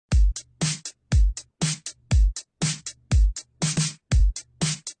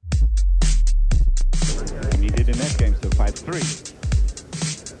3.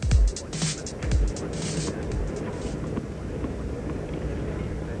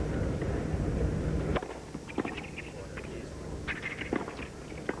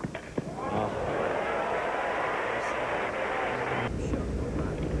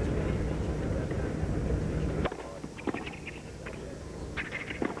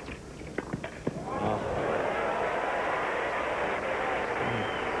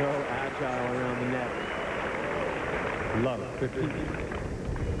 So agile around the net. Love, 15.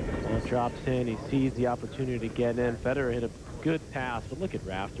 Well, drops in. He sees the opportunity to get in. Federer hit a good pass, but look at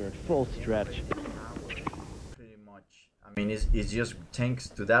Rafter at full stretch. Pretty much. I mean, it's just thanks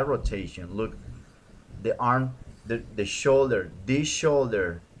to that rotation. Look, the arm, the shoulder, this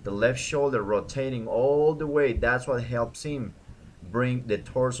shoulder, the left shoulder rotating all the way. That's what helps him bring the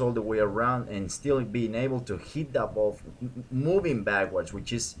torso all the way around and still being able to hit that ball moving backwards,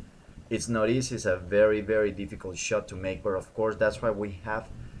 which is, it's not easy. It's a very, very difficult shot to make, but of course that's why we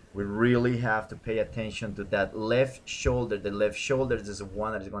really have to pay attention to that left shoulder. The left shoulder is the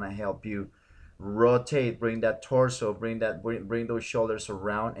one that is going to help you rotate, bring that torso, bring those shoulders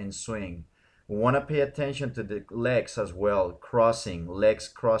around and swing. We want to pay attention to the legs as well, legs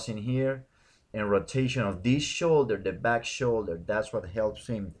crossing here, and rotation of this shoulder, the back shoulder. That's what helps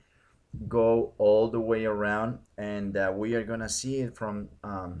him go all the way around, and we are gonna see it from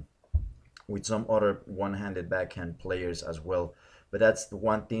with some other one-handed backhand players as well. But that's the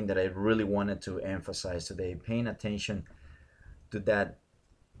one thing that I really wanted to emphasize today, paying attention to that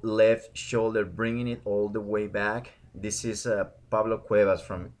left shoulder, bringing it all the way back. This is Pablo Cuevas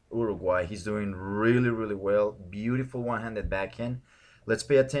from Uruguay. He's doing really, really well. Beautiful one-handed backhand. Let's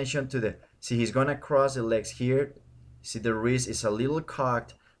pay attention to the, see, he's gonna cross the legs here. See, the wrist is a little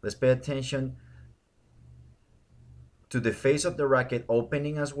cocked. Let's pay attention to the face of the racket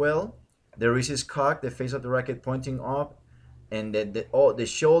opening as well. The wrist is cocked, the face of the racket pointing up, and the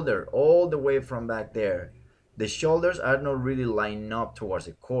shoulder all the way from back there. The shoulders are not really lined up towards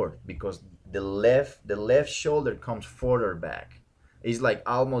the court because the left shoulder comes further back. It's like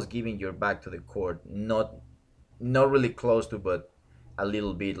almost giving your back to the court, not really close to, but a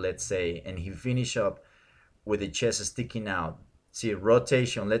little bit, let's say. And he finish up with the chest sticking out. See,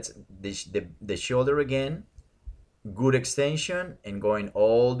 rotation. Let's the shoulder again, good extension, and going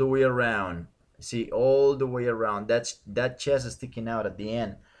all the way around. See, all the way around. That chest sticking out at the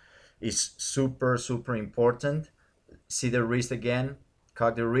end is super, super important. See the wrist again,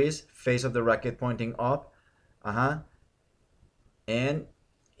 cock the wrist, face of the racket pointing up, and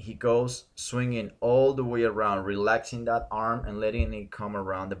he goes swinging all the way around, relaxing that arm and letting it come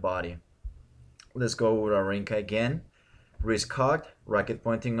around the body. Let's go with Arinka again. Wrist cocked, racket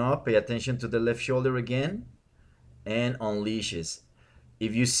pointing up, pay attention to the left shoulder again, and unleashes.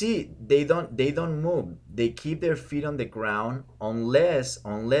 If you see, they don't move. They keep their feet on the ground unless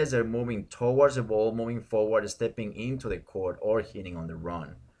they're moving towards the ball, moving forward, stepping into the court, or hitting on the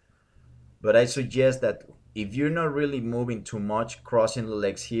run. But I suggest that if you're not really moving too much, crossing the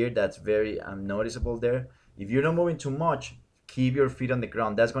legs here, that's very noticeable there. If you're not moving too much, keep your feet on the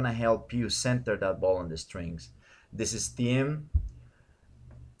ground. That's going to help you center that ball on the strings. This is Thiem,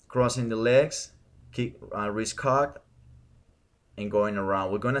 crossing the legs, kick, wrist cocked, and going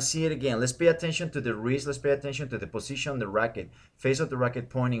around. We're going to see it again. Let's pay attention to the wrist. Let's pay attention to the position of the racket, face of the racket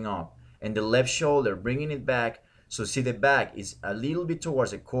pointing up, and the left shoulder, bringing it back. So see, the back is a little bit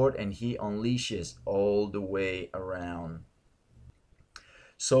towards the court, and he unleashes all the way around.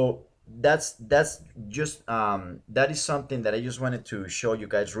 So that's just that is something that I just wanted to show you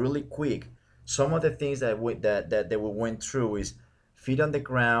guys really quick. Some of the things that we went through is feet on the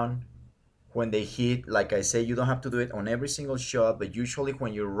ground. When they hit, like I say, you don't have to do it on every single shot, but usually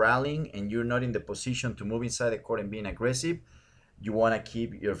when you're rallying and you're not in the position to move inside the court and being aggressive, you want to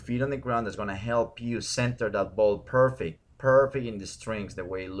keep your feet on the ground. That's going to help you center that ball perfect in the strings, the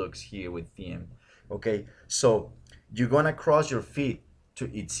way it looks here with Thiem. Okay, so you're going to cross your feet.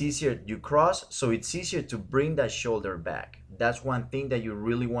 It's easier, you cross, so it's easier to bring that shoulder back. That's one thing that you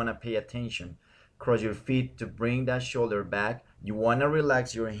really want to pay attention. Cross your feet to bring that shoulder back. You want to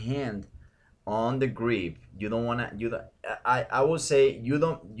relax your hand on the grip. You don't want to, I would say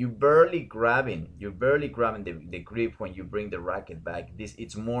you're barely grabbing the grip when you bring the racket back.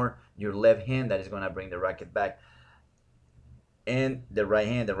 It's more your left hand that is going to bring the racket back, and the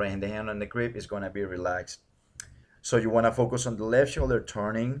hand on the grip is going to be relaxed. So you want to focus on the left shoulder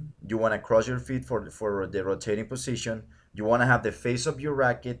turning. You want to cross your feet for the rotating position. You want to have the face of your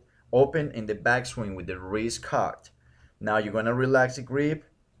racket open in the backswing with the wrist cocked. Now you're going to relax the grip,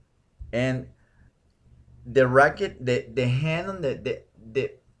 and the racket, the hand on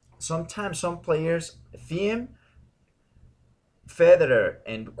the sometimes some players, Thiem, Federer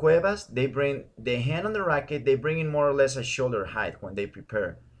and Cuevas, they bring the hand on the racket, they bring in more or less a shoulder height when they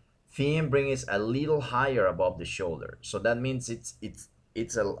prepare. Thiem brings a little higher above the shoulder, so that means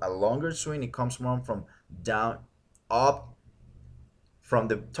it's a longer swing. It comes more from down, up, from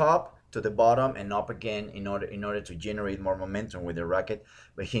the top to the bottom and up again in order to generate more momentum with the racket.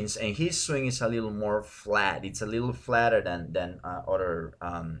 But his swing is a little more flat. It's a little flatter than other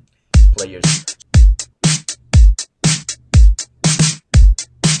players.